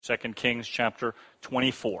2 Kings chapter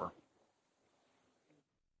 24.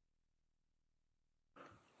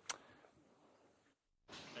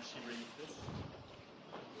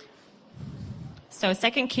 So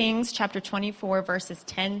 2 Kings chapter 24, verses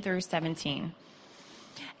 10 through 17.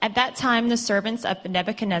 At that time, the servants of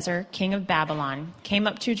Nebuchadnezzar, king of Babylon, came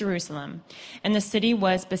up to Jerusalem, and the city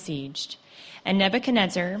was besieged. And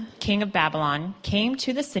Nebuchadnezzar, king of Babylon, came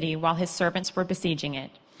to the city while his servants were besieging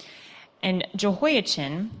it. And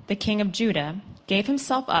Jehoiachin, the king of Judah, gave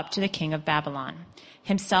himself up to the king of Babylon,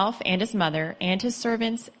 himself and his mother and his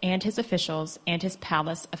servants and his officials and his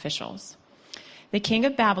palace officials. The king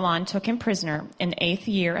of Babylon took him prisoner in the 8th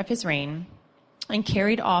year of his reign and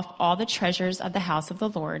carried off all the treasures of the house of the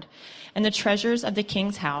Lord and the treasures of the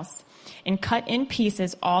king's house, and cut in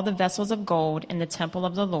pieces all the vessels of gold in the temple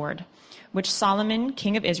of the Lord, which Solomon,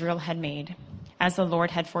 king of Israel, had made, as the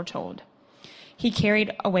Lord had foretold. He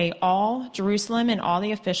carried away all Jerusalem and all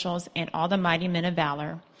the officials and all the mighty men of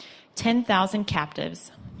valor, 10,000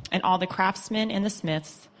 captives, and all the craftsmen and the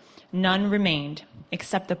smiths. None remained,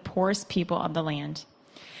 except the poorest people of the land.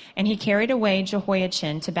 And he carried away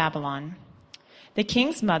Jehoiachin to Babylon. The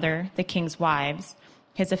king's mother, the king's wives,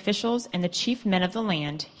 his officials, and the chief men of the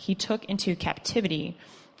land he took into captivity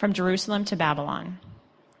from Jerusalem to Babylon.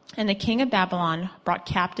 And the king of Babylon brought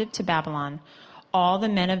captive to Babylon all the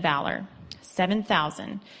men of valor,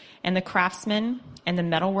 7,000, and the craftsmen and the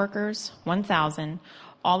metal workers, 1,000,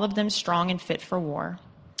 all of them strong and fit for war.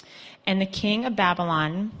 And the king of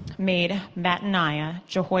Babylon made Mattaniah,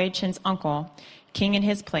 Jehoiachin's uncle, king in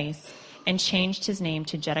his place, and changed his name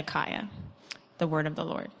to Zedekiah. The word of the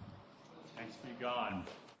Lord. Thanks be God.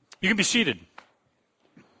 You can be seated.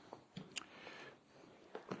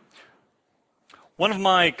 One of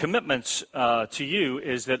my commitments to you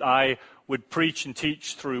is that I would preach and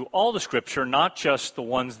teach through all the Scripture, not just the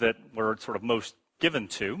ones that were sort of most given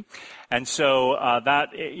to. And so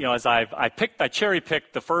that, as I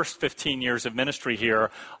cherry-picked the first 15 years of ministry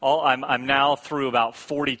here, I'm now through about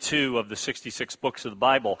 42 of the 66 books of the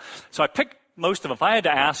Bible. So I picked most of them. If I had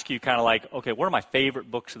to ask you kind of like, okay, what are my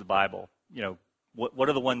favorite books of the Bible? What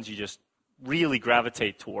are the ones you just really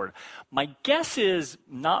gravitate toward? My guess is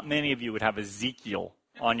not many of you would have Ezekiel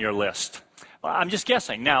on your list. I'm just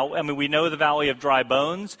guessing. Now, we know the Valley of Dry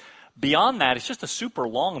Bones. Beyond that, it's just a super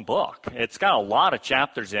long book. It's got a lot of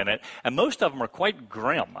chapters in it, and most of them are quite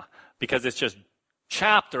grim because it's just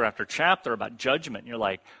chapter after chapter about judgment. And you're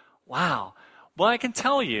like, wow. Well, I can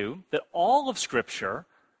tell you that all of Scripture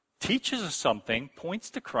teaches us something,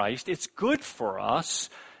 points to Christ. It's good for us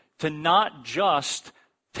to not just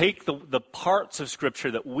take the parts of Scripture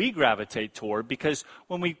that we gravitate toward, because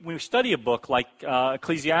when we study a book like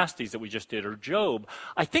Ecclesiastes that we just did, or Job,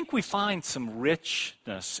 I think we find some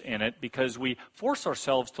richness in it because we force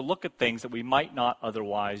ourselves to look at things that we might not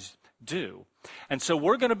otherwise do. And so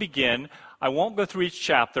we're going to begin. I won't go through each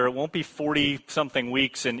chapter. It won't be 40-something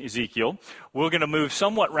weeks in Ezekiel. We're going to move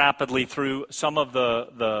somewhat rapidly through some of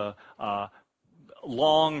the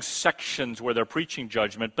long sections where they're preaching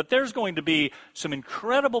judgment, but there's going to be some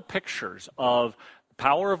incredible pictures of the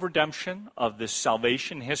power of redemption, of this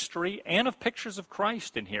salvation history, and of pictures of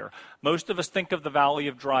Christ in here. Most of us think of the Valley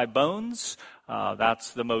of Dry Bones.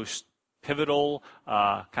 That's the most pivotal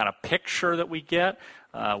kind of picture that we get.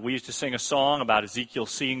 We used to sing a song about Ezekiel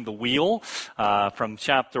seeing the wheel from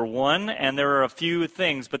chapter 1, and there are a few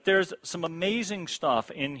things, but there's some amazing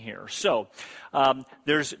stuff in here. So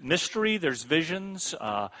there's mystery, there's visions,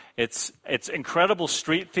 it's incredible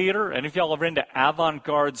street theater. Any of y'all ever into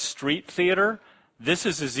avant-garde street theater? This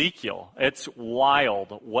is Ezekiel. It's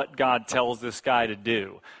wild what God tells this guy to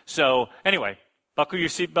do. So anyway, buckle your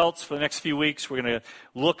seatbelts for the next few weeks. We're going to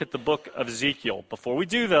look at the book of Ezekiel. Before we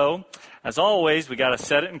do, though, as always, we got to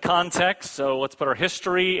set it in context. So let's put our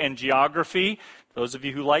history and geography. Those of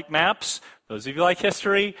you who like maps, those of you who like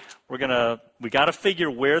history, we got to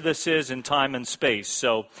figure where this is in time and space.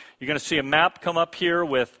 So you're going to see a map come up here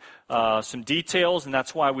with some details, and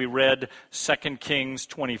that's why we read 2 Kings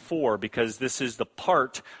 24, because this is the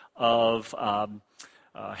part of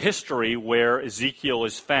history where Ezekiel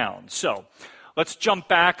is found. So let's jump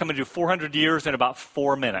back. I'm going to do 400 years in about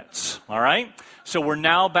 4 minutes, all right? So we're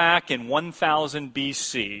now back in 1000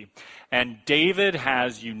 BC, and David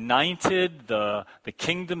has united the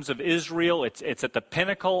kingdoms of Israel. It's at the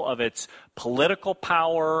pinnacle of its political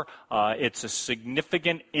power. It's a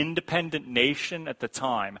significant independent nation at the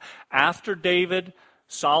time. After David,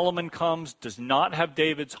 Solomon comes, does not have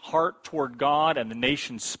David's heart toward God, and the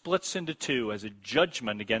nation splits into two as a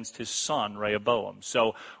judgment against his son, Rehoboam.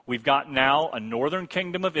 So we've got now a northern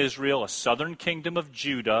kingdom of Israel, a southern kingdom of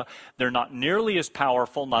Judah. They're not nearly as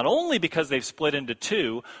powerful, not only because they've split into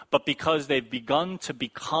two, but because they've begun to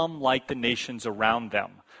become like the nations around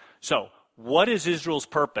them. So, what is Israel's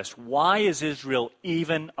purpose? Why is Israel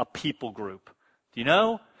even a people group? Do you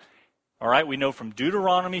know? All right, we know from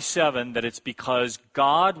Deuteronomy 7 that it's because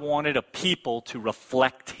God wanted a people to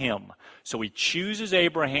reflect him. So he chooses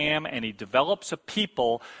Abraham and he develops a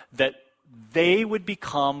people that they would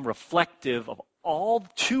become reflective of all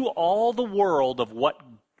the world of what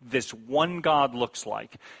this one God looks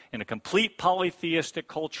like. In a complete polytheistic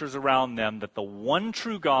cultures around them, that the one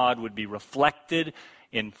true God would be reflected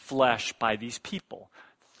in flesh by these people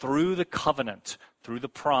through the covenant, through the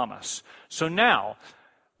promise. So now,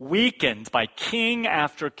 weakened by king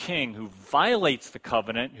after king who violates the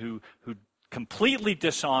covenant, who completely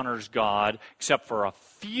dishonors God, except for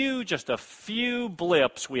just a few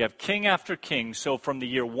blips, we have king after king. So from the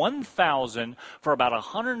year 1000, for about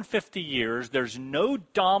 150 years, there's no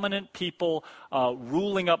dominant people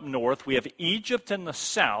ruling up north. We have Egypt in the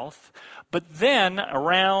south. But then,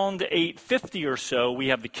 around 850 or so, we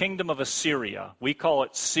have the kingdom of Assyria. We call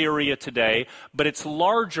it Syria today, but it's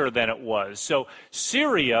larger than it was. So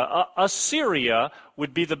Assyria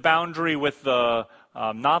would be the boundary with the,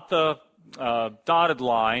 not the dotted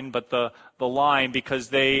line, but the line, because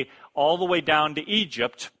they, all the way down to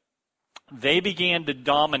Egypt, they began to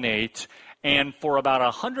dominate, and for about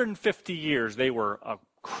 150 years, they were a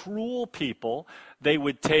cruel people. They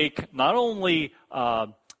would take not only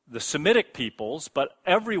the Semitic peoples, but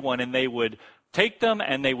everyone, and they would take them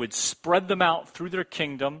and they would spread them out through their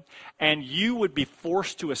kingdom, and you would be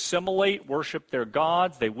forced to assimilate, worship their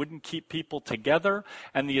gods. They wouldn't keep people together,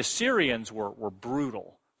 and the Assyrians were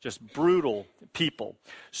brutal, just brutal people.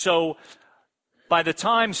 So by the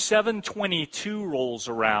time 722 rolls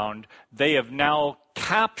around, they have now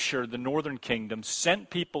captured the northern kingdom, sent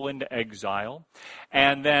people into exile,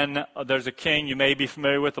 and then there's a king you may be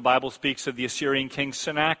familiar with. The Bible speaks of the Assyrian king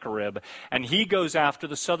Sennacherib, and he goes after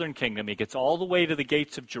the southern kingdom. He gets all the way to the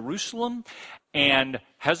gates of Jerusalem, and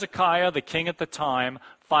Hezekiah, the king at the time,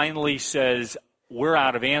 finally says, "We're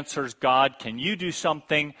out of answers. God, can you do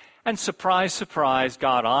something?" And surprise, surprise,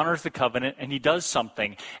 God honors the covenant, and he does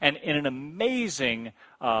something. And in an amazing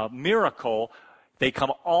miracle, they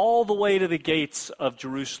come all the way to the gates of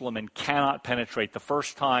Jerusalem and cannot penetrate, the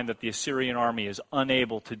first time that the Assyrian army is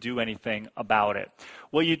unable to do anything about it.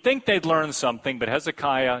 Well, you'd think they'd learn something, but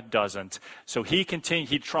Hezekiah doesn't. So he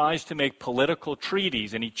tries to make political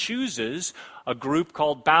treaties, and he chooses a group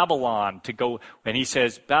called Babylon to go, and he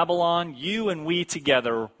says, "Babylon, you and we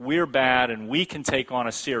together, we're bad, and we can take on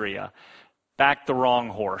Assyria." Backed the wrong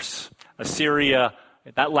horse. Assyria,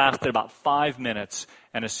 that lasted about 5 minutes,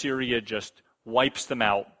 and Assyria just wipes them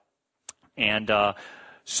out. And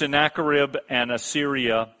Sennacherib and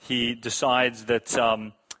Assyria, he decides that,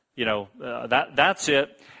 that's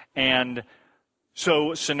it. And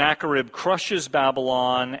so Sennacherib crushes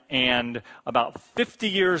Babylon, and about 50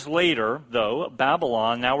 years later, though,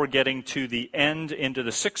 Babylon, now we're getting to the end into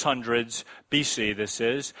the 600s BC, this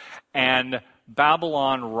is, and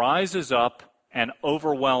Babylon rises up and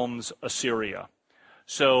overwhelms Assyria.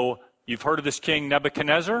 So you've heard of this king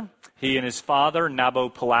Nebuchadnezzar. He and his father,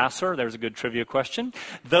 Nabopolassar, there's a good trivia question.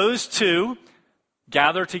 Those two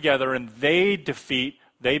gather together, and they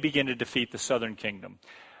begin to defeat the southern kingdom.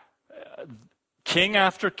 King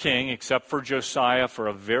after king, except for Josiah for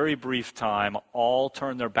a very brief time, all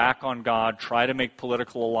turn their back on God, try to make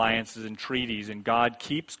political alliances and treaties, and God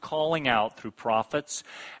keeps calling out through prophets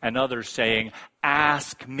and others saying,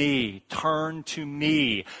 "Ask me, turn to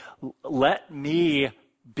me, let me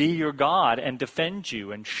be your God and defend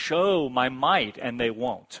you and show my might," and they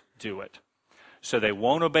won't do it. So they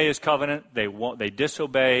won't obey his covenant, they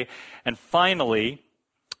disobey, and finally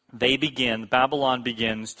Babylon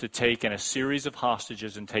begins to take in a series of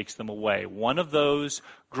hostages and takes them away. One of those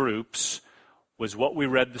groups was what we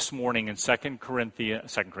read this morning in 2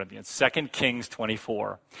 Kings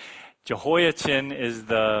 24. Jehoiachin is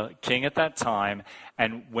the king at that time,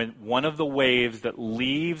 and when one of the waves that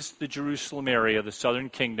leaves the Jerusalem area, the southern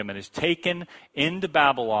kingdom, and is taken into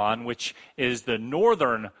Babylon, which is the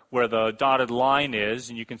northern where the dotted line is,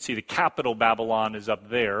 and you can see the capital Babylon is up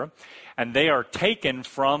there, and they are taken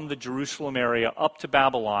from the Jerusalem area up to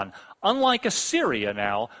Babylon. Unlike Assyria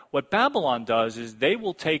now, what Babylon does is they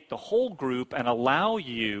will take the whole group and allow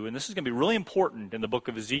you, and this is going to be really important in the book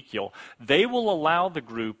of Ezekiel, they will allow the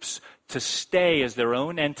groups to stay as their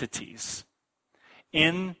own entities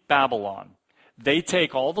in Babylon. they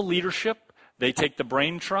take all the leadership, they take the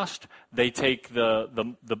brain trust, they take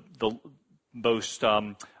the most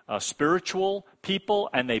spiritual people,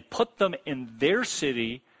 and they put them in their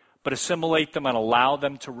city, but assimilate them and allow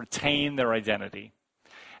them to retain their identity.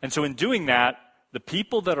 And so in doing that, the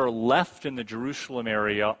people that are left in the Jerusalem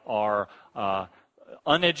area are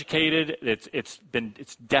uneducated. It's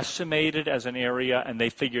decimated as an area, and they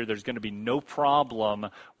figure there's going to be no problem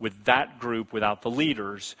with that group without the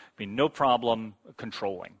leaders. No problem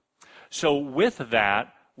controlling. So with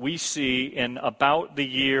that, we see in about the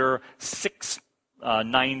year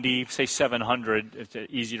 690, say 700, it's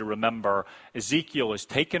easy to remember, Ezekiel is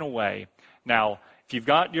taken away. Now, if you've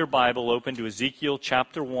got your Bible open to Ezekiel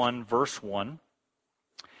chapter 1, verse 1,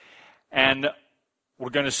 and we're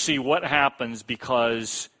going to see what happens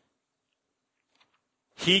because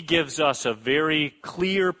he gives us a very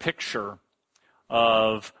clear picture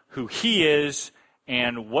of who he is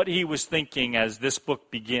and what he was thinking as this book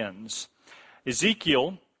begins.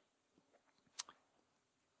 Ezekiel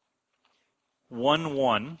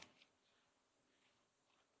 1:1.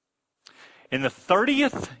 In the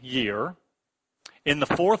 30th year, in the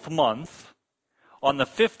 4th month, on the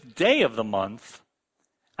 5th day of the month,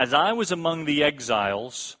 as I was among the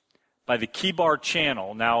exiles by the Kibar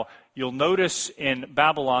Channel. Now, you'll notice in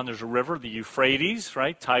Babylon there's a river, the Euphrates,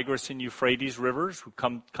 right? Tigris and Euphrates rivers who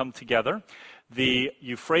come together. The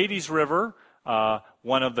Euphrates River,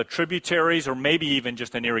 one of the tributaries, or maybe even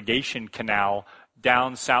just an irrigation canal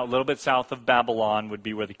down south, a little bit south of Babylon, would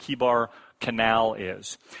be where the Kibar Canal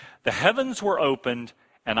is. The heavens were opened,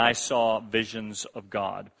 and I saw visions of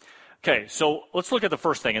God. Okay, so let's look at the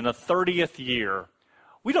first thing. In the 30th year,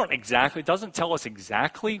 it doesn't tell us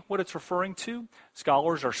exactly what it's referring to.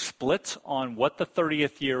 Scholars are split on what the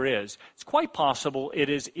 30th year is. It's quite possible it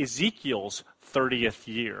is Ezekiel's 30th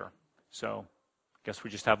year. So I guess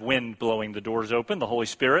we just have wind blowing the doors open. The Holy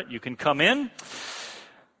Spirit, you can come in.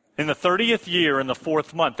 In the 30th year, in the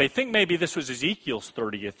 4th month. They think maybe this was Ezekiel's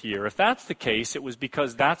 30th year. If that's the case, it was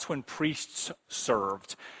because that's when priests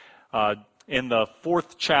served. In the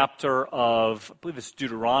 4th chapter of, I believe it's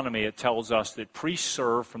Deuteronomy, it tells us that priests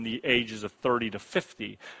serve from the ages of 30 to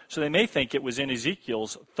 50. So they may think it was in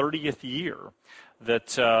Ezekiel's 30th year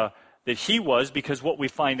that he was, because what we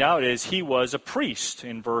find out is he was a priest.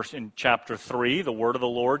 In chapter 3, the word of the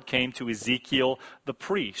Lord came to Ezekiel the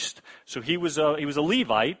priest. So he was a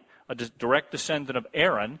Levite, a direct descendant of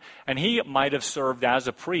Aaron, and he might have served as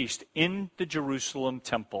a priest in the Jerusalem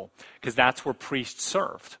temple, because that's where priests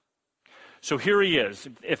served. So here he is,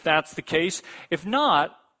 if that's the case. If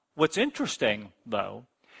not, what's interesting, though,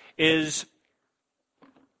 is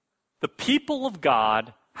the people of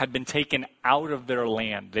God had been taken out of their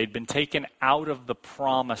land. They'd been taken out of the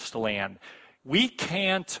promised land. We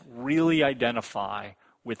can't really identify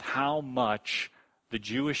with how much the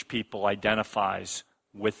Jewish people identifies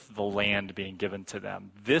with the land being given to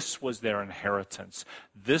them. This was their inheritance.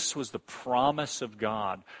 This was the promise of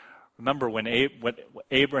God. Remember when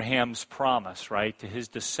Abraham's promise, right, to his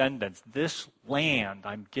descendants, this land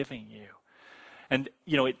I'm giving you. And,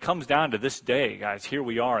 it comes down to this day, guys. Here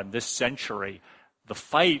we are in this century. The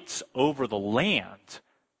fights over the land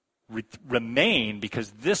remain because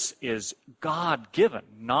this is God-given,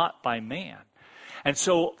 not by man. And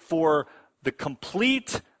so for the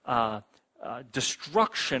complete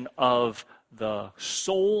destruction of the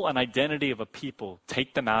soul and identity of a people,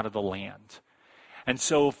 take them out of the land. And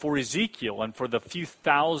so for Ezekiel and for the few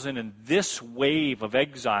thousand in this wave of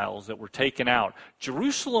exiles that were taken out,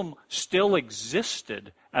 Jerusalem still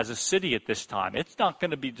existed as a city at this time. It's not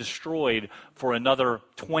going to be destroyed for another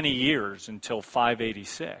 20 years until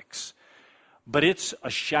 586. But it's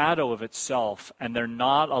a shadow of itself, and they're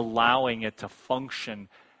not allowing it to function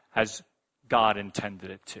as God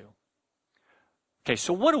intended it to. Okay,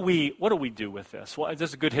 so what do we do with this? Well,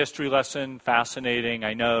 this is a good history lesson, fascinating.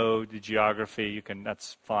 I know the geography.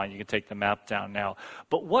 That's fine. You can take the map down now.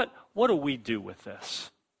 But what do we do with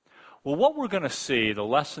this? Well, what we're going to see, the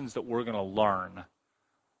lessons that we're going to learn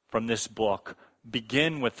from this book,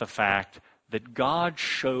 begin with the fact that God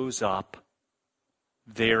shows up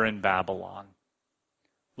there in Babylon.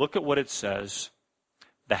 Look at what it says.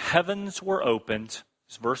 The heavens were opened,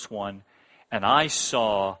 it's verse 1, and I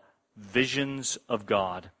saw visions of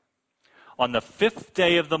God. On the 5th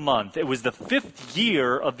day of the month, it was the 5th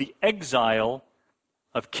year of the exile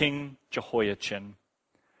of King Jehoiachin.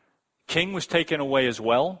 King was taken away as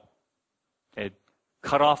well. They had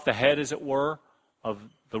cut off the head, as it were, of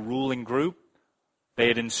the ruling group. They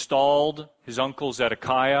had installed his uncle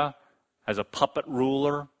Zedekiah as a puppet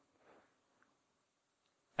ruler.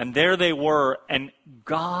 And there they were, and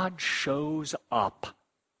God shows up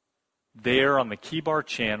there on the Kibar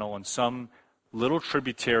Channel in some little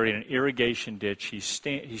tributary in an irrigation ditch.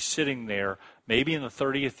 He's sitting there, maybe in the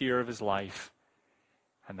 30th year of his life,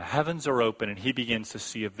 and the heavens are open and he begins to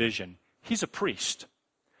see a vision. He's a priest.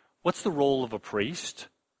 What's the role of a priest?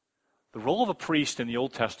 The role of a priest in the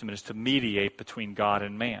Old Testament is to mediate between God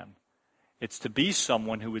and man. It's to be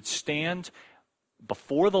someone who would stand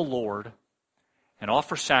before the Lord and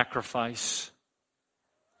offer sacrifice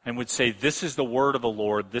and would say, this is the word of the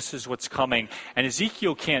Lord, this is what's coming. And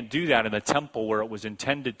Ezekiel can't do that in the temple where it was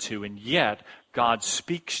intended to, and yet God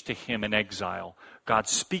speaks to him in exile. God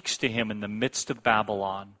speaks to him in the midst of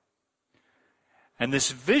Babylon. And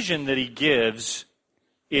this vision that he gives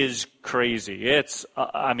is crazy. It's,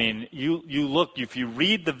 you look, if you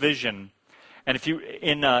read the vision, and if you,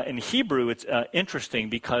 in Hebrew, it's interesting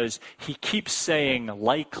because he keeps saying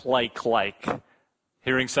like.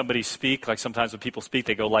 Hearing somebody speak, like sometimes when people speak,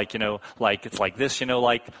 they go like, it's like this,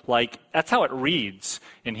 like, that's how it reads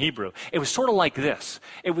in Hebrew. It was sort of like this.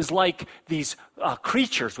 It was like these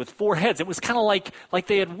creatures with four heads. It was kind of like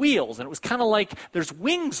they had wheels, and it was kind of like there's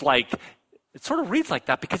wings like, it sort of reads like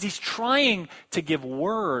that because he's trying to give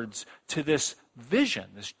words to this vision,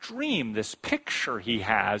 this dream, this picture he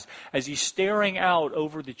has as he's staring out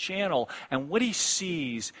over the channel, and what he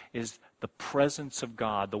sees is the presence of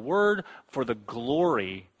God. The word for the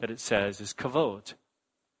glory that it says is kavod.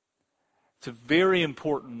 It's a very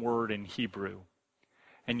important word in Hebrew.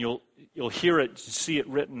 And you'll hear it, see it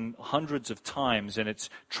written hundreds of times, and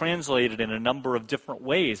it's translated in a number of different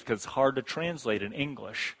ways because it's hard to translate in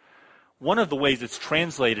English. One of the ways it's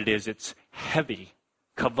translated is it's heavy.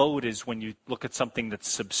 Kavod is when you look at something that's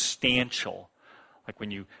substantial, like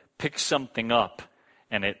when you pick something up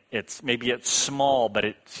and it's small, but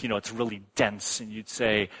it's really dense, and you'd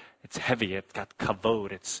say it's heavy. It's got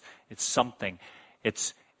kavod. It's something.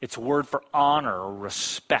 It's a word for honor or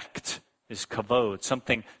respect is kavod.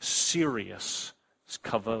 Something serious is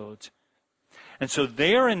kavod. And so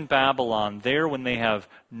they're in Babylon, there when they have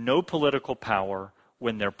no political power,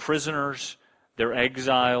 when they're prisoners, they're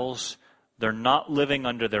exiles, they're not living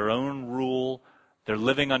under their own rule, they're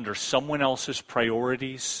living under someone else's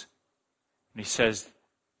priorities. And he says,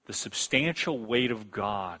 the substantial weight of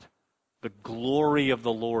God, the glory of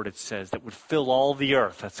the Lord, it says, that would fill all the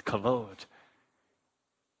earth, that's kavod,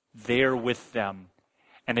 there with them.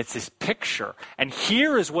 And it's this picture. And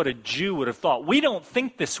here is what a Jew would have thought. We don't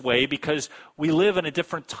think this way because we live in a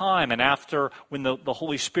different time and after when the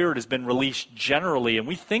Holy Spirit has been released generally, and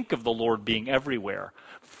we think of the Lord being everywhere.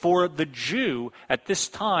 For the Jew at this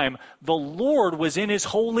time, the Lord was in his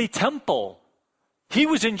holy temple. He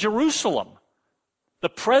was in Jerusalem. The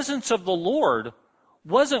presence of the Lord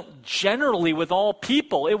wasn't generally with all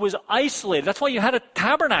people. It was isolated. That's why you had a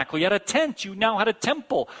tabernacle. You had a tent. You now had a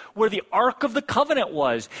temple where the Ark of the Covenant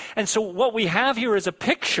was. And so what we have here is a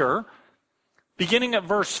picture, beginning at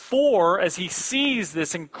verse 4, as he sees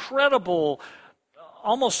this incredible,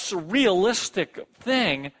 almost surrealistic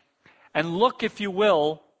thing. And look, if you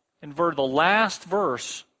will, in the last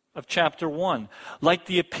verse of chapter 1. Like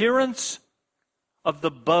the appearance of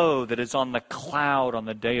the bow that is on the cloud on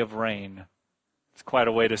the day of rain. It's quite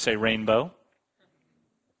a way to say rainbow.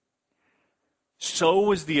 So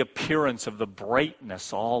was the appearance of the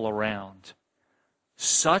brightness all around.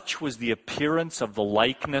 Such was the appearance of the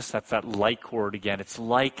likeness. That's that like word again. It's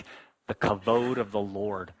like the kavod of the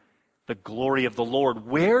Lord. The glory of the Lord.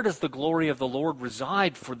 Where does the glory of the Lord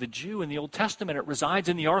reside for the Jew in the Old Testament? It resides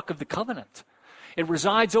in the Ark of the Covenant. It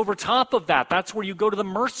resides over top of that. That's where you go to the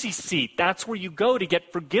mercy seat. That's where you go to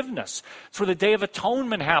get forgiveness. It's where the Day of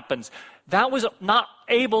Atonement happens. That was not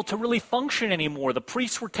able to really function anymore. The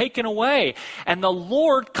priests were taken away. And the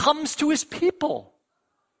Lord comes to his people.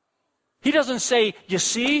 He doesn't say, you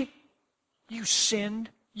see, you sinned.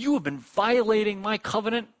 You have been violating my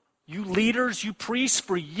covenant. You leaders, you priests,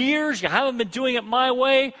 for years. You haven't been doing it my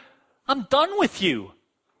way. I'm done with you.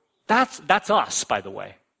 That's us, by the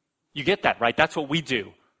way. You get that, right? That's what we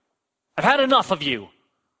do. I've had enough of you.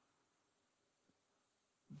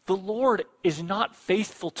 The Lord is not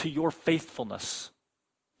faithful to your faithfulness.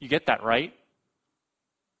 You get that, right?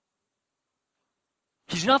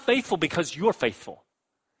 He's not faithful because you're faithful.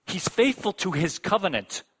 He's faithful to his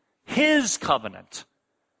covenant. His covenant.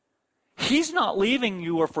 He's not leaving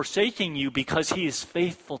you or forsaking you because he is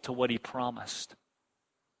faithful to what he promised.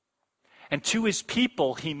 And to his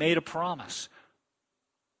people, he made a promise.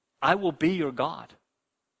 I will be your God.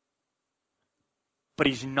 But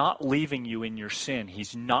he's not leaving you in your sin.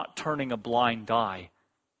 He's not turning a blind eye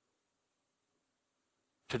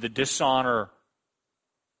to the dishonor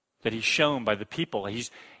that he's shown by the people.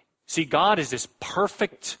 See, God is this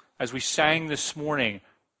perfect, as we sang this morning,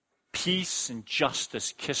 Peace and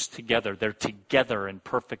justice kiss together. They're together in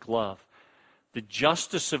perfect love. The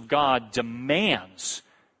justice of God demands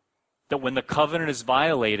that when the covenant is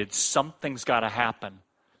violated, something's got to happen.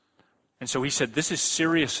 And so he said, this is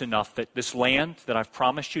serious enough that this land that I've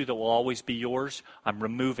promised you that will always be yours, I'm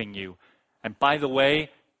removing you. And by the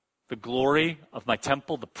way, the glory of my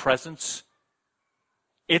temple, the presence,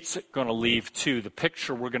 it's going to leave too. The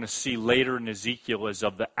picture we're going to see later in Ezekiel is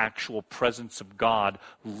of the actual presence of God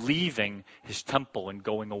leaving his temple and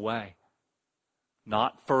going away.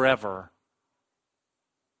 Not forever,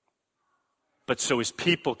 but so his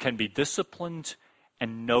people can be disciplined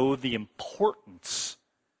and know the importance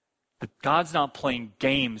that God's not playing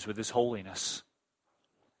games with his holiness.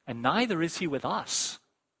 And neither is he with us.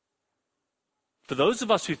 For those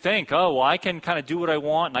of us who think, oh, well, I can kind of do what I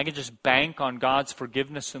want and I can just bank on God's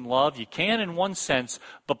forgiveness and love, you can in one sense,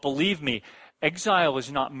 but believe me, exile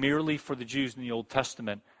is not merely for the Jews in the Old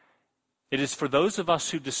Testament. It is for those of us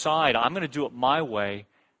who decide, I'm going to do it my way.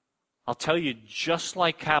 I'll tell you, just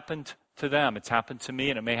like happened to them, it's happened to me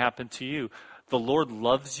and it may happen to you. The Lord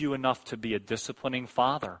loves you enough to be a disciplining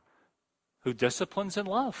father who disciplines in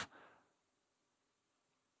love.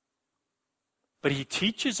 But he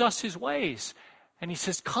teaches us his ways. And he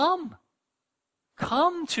says, come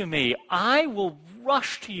to me. I will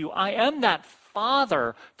rush to you. I am that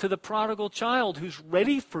father to the prodigal child who's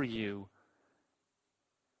ready for you.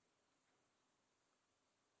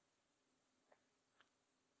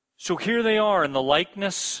 So here they are in the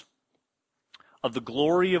likeness of the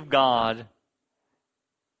glory of God.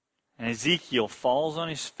 And Ezekiel falls on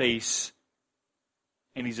his face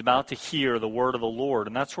and he's about to hear the word of the Lord.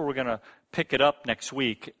 And that's where we're going to pick it up next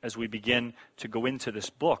week as we begin to go into this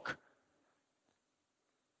book.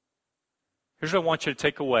 Here's what I want you to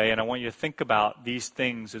take away, and I want you to think about these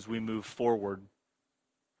things as we move forward.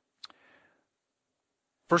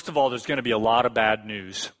 First of all, there's going to be a lot of bad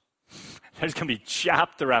news. There's going to be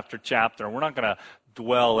chapter after chapter, and we're not going to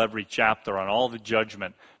dwell every chapter on all the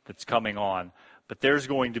judgment that's coming on, but there's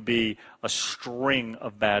going to be a string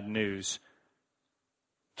of bad news.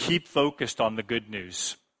 Keep focused on the good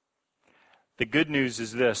news. The good news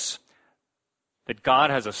is this, that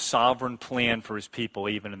God has a sovereign plan for his people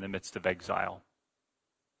even in the midst of exile.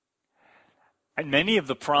 And many of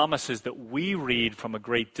the promises that we read from a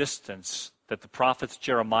great distance that the prophets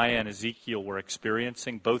Jeremiah and Ezekiel were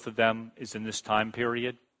experiencing, both of them is in this time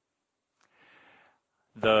period.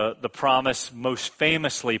 The promise most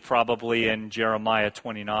famously probably in Jeremiah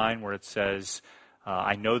 29 where it says,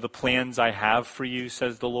 I know the plans I have for you,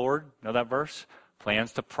 says the Lord. Know that verse?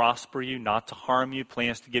 Plans to prosper you, not to harm you,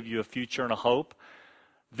 plans to give you a future and a hope.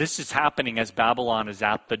 This is happening as Babylon is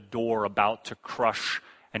at the door about to crush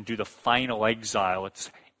and do the final exile.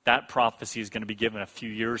 That prophecy is going to be given a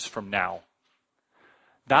few years from now.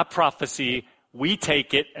 That prophecy, we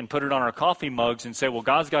take it and put it on our coffee mugs and say, well,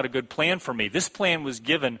 God's got a good plan for me. This plan was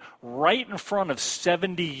given right in front of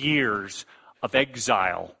 70 years of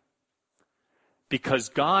exile. Because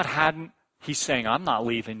God he's saying, I'm not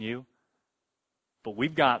leaving you. But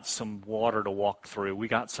we've got some water to walk through. We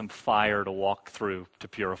got some fire to walk through to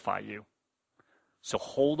purify you. So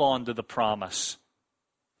hold on to the promise.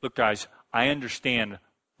 Look, guys, I understand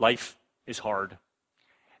life is hard.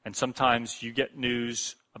 And sometimes you get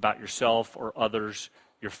news about yourself or others,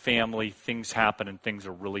 your family, things happen and things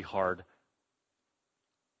are really hard.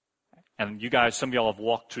 And you guys, some of y'all have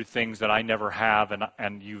walked through things that I never have,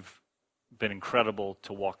 and you've been incredible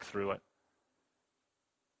to walk through it.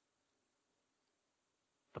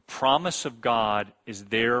 The promise of God is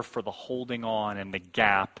there for the holding on and the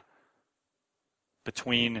gap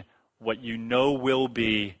between what you know will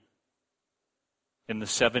be in the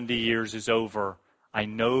 70 years is over. I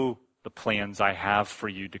know the plans I have for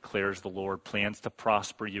you, declares the Lord, plans to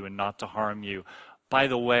prosper you and not to harm you. By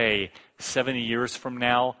the way, 70 years from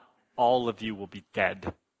now, all of you will be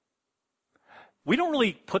dead. We don't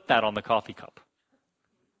really put that on the coffee cup.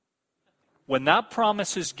 When that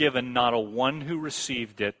promise is given, not a one who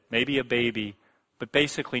received it, maybe a baby, but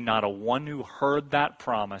basically not a one who heard that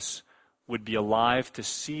promise would be alive to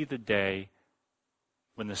see the day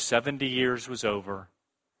when the 70 years was over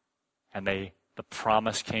and the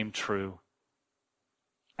promise came true.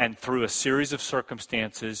 And through a series of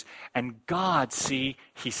circumstances, and God, see,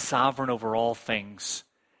 he's sovereign over all things.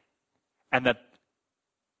 And that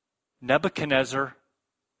Nebuchadnezzar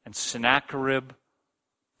and Sennacherib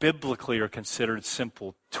biblically are considered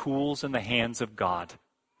simple tools in the hands of God.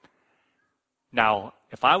 Now,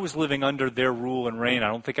 if I was living under their rule and reign, I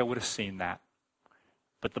don't think I would have seen that.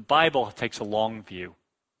 But the Bible takes a long view.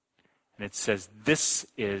 And it says, this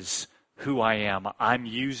is who I am. I'm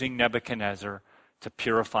using Nebuchadnezzar to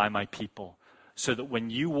purify my people, so that when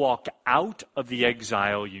you walk out of the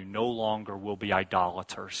exile, you no longer will be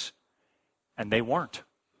idolaters. And they weren't.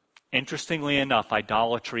 Interestingly enough,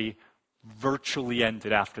 idolatry virtually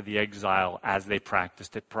ended after the exile as they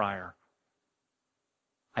practiced it prior.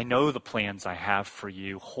 I know the plans I have for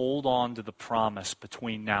you. Hold on to the promise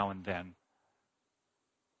between now and then.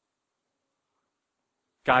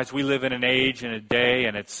 Guys, we live in an age and a day,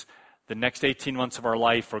 and it's the next 18 months of our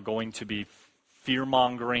life are going to be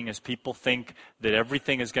fear-mongering as people think that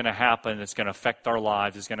everything is going to happen that's going to affect our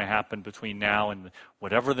lives is going to happen between now and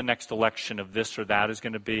whatever the next election of this or that is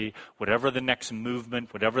going to be, whatever the next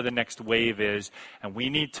movement, whatever the next wave is. And we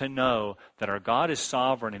need to know that our God is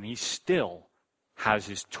sovereign and He still has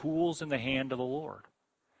His tools in the hand of the Lord.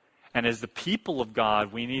 And as the people of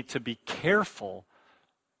God, we need to be careful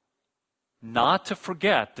not to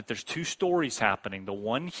forget that there's two stories happening, the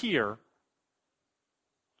one here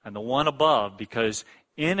and the one above, because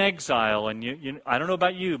in exile, and I don't know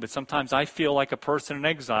about you, but sometimes I feel like a person in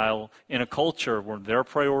exile in a culture where their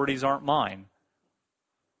priorities aren't mine.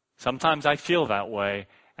 Sometimes I feel that way,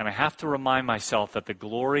 and I have to remind myself that the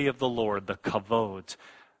glory of the Lord, the kavod,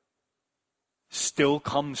 still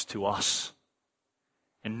comes to us.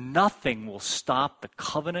 And nothing will stop the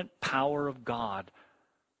covenant power of God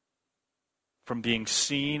from being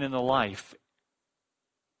seen in the life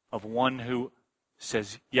of one who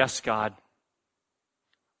says, yes, God,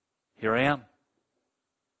 here I am.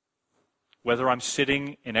 Whether I'm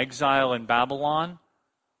sitting in exile in Babylon,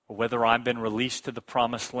 or whether I've been released to the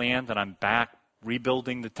promised land and I'm back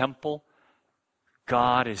rebuilding the temple,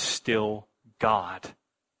 God is still God.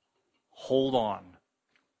 Hold on.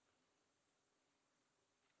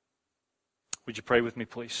 Would you pray with me,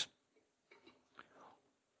 please?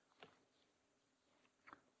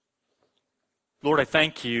 Lord, I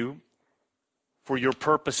thank you for your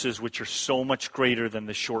purposes, which are so much greater than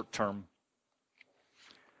the short term.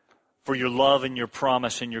 For your love and your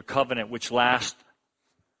promise and your covenant, which last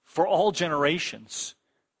for all generations.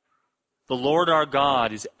 The Lord our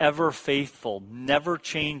God is ever faithful, never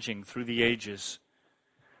changing through the ages.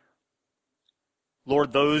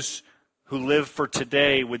 Lord, those who live for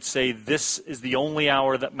today would say this is the only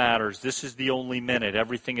hour that matters. This is the only minute.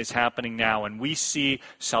 Everything is happening now. And we see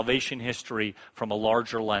salvation history from a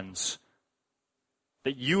larger lens.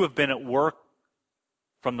 That you have been at work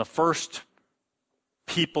from the first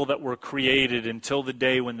people that were created until the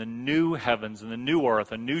day when the new heavens and the new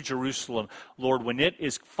earth, a new Jerusalem, Lord, when it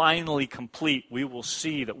is finally complete, we will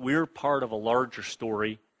see that we're part of a larger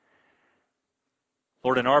story.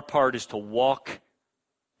 Lord, and our part is to walk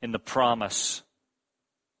in the promise.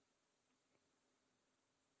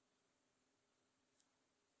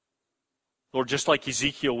 Lord, just like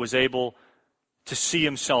Ezekiel was able to see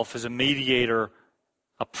himself as a mediator,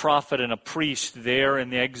 a prophet and a priest there in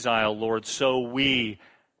the exile, Lord, so we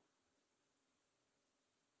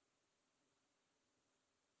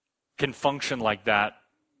can function like that.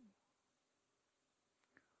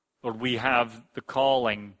 Lord, we have the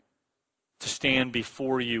calling to stand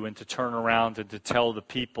before you and to turn around and to tell the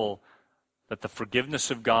people that the forgiveness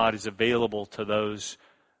of God is available to those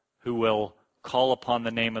who will call upon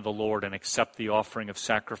the name of the Lord and accept the offering of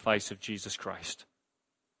sacrifice of Jesus Christ.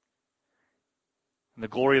 And the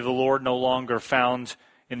glory of the Lord no longer found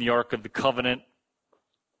in the Ark of the Covenant,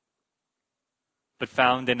 but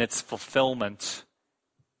found in its fulfillment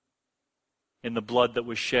in the blood that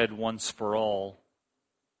was shed once for all.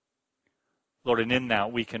 Lord, and in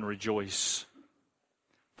that we can rejoice.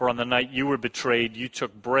 For on the night you were betrayed, you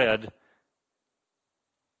took bread.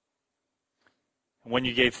 And when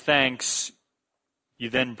you gave thanks,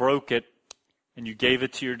 you then broke it, and you gave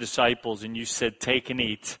it to your disciples, and you said, "Take and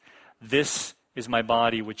eat. This is my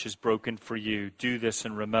body which is broken for you. Do this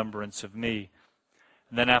in remembrance of me."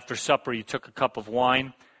 And then after supper, you took a cup of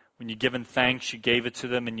wine. When you given thanks, you gave it to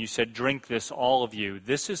them, and you said, "Drink this, all of you.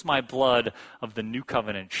 This is my blood of the new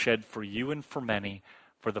covenant, shed for you and for many,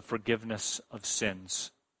 for the forgiveness of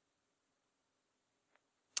sins."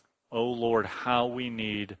 Oh Lord, how we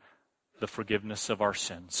need the forgiveness of our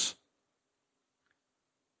sins.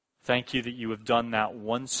 Thank you that you have done that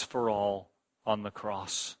once for all on the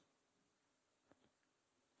cross.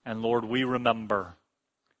 And Lord, we remember.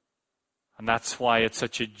 And that's why it's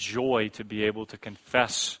such a joy to be able to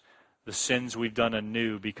confess the sins we've done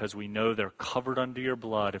anew, because we know they're covered under your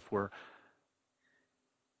blood. If we're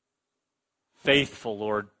faithful,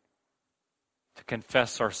 Lord, to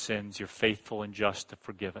confess our sins, you're faithful and just to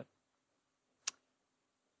forgive it.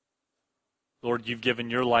 Lord, you've given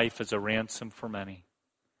your life as a ransom for many.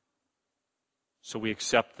 So we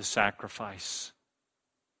accept the sacrifice.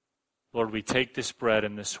 Lord, we take this bread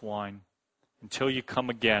and this wine until you come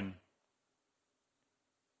again.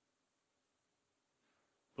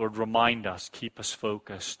 Lord, remind us, keep us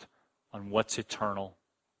focused on what's eternal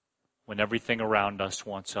when everything around us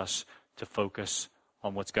wants us to focus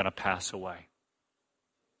on what's going to pass away.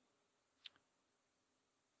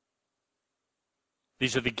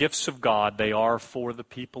 These are the gifts of God. They are for the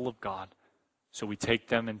people of God. So we take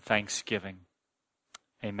them in thanksgiving.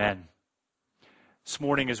 Amen. This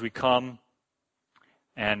morning as we come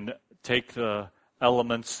and take the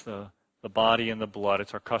elements, the body and the blood,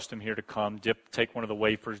 it's our custom here to come, take one of the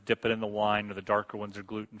wafers, dip it in the wine, or the darker ones are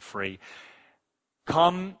gluten-free.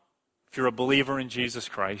 Come, if you're a believer in Jesus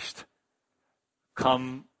Christ,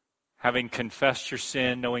 come having confessed your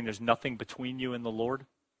sin, knowing there's nothing between you and the Lord.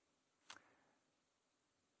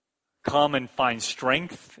 Come and find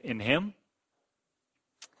strength in Him.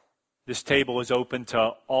 This table is open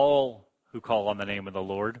to all who call on the name of the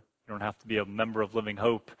Lord. You don't have to be a member of Living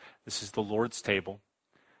Hope. This is the Lord's table.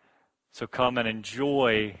 So come and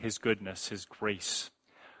enjoy His goodness, His grace.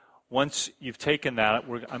 Once you've taken that,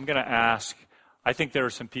 I'm going to ask, I think there are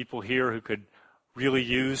some people here who could really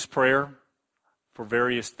use prayer for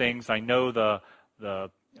various things. I know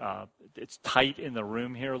it's tight in the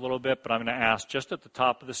room here a little bit, but I'm going to ask just at the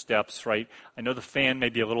top of the steps, right? I know the fan may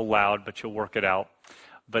be a little loud, but you'll work it out.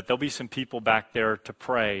 But there'll be some people back there to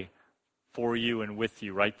pray for you and with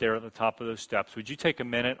you right there at the top of those steps. Would you take a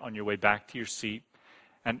minute on your way back to your seat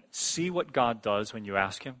and see what God does when you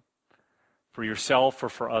ask Him for yourself or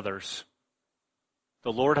for others?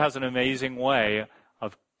 The Lord has an amazing way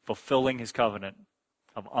of fulfilling His covenant,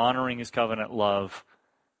 of honoring His covenant love.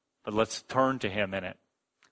 But let's turn to Him in it.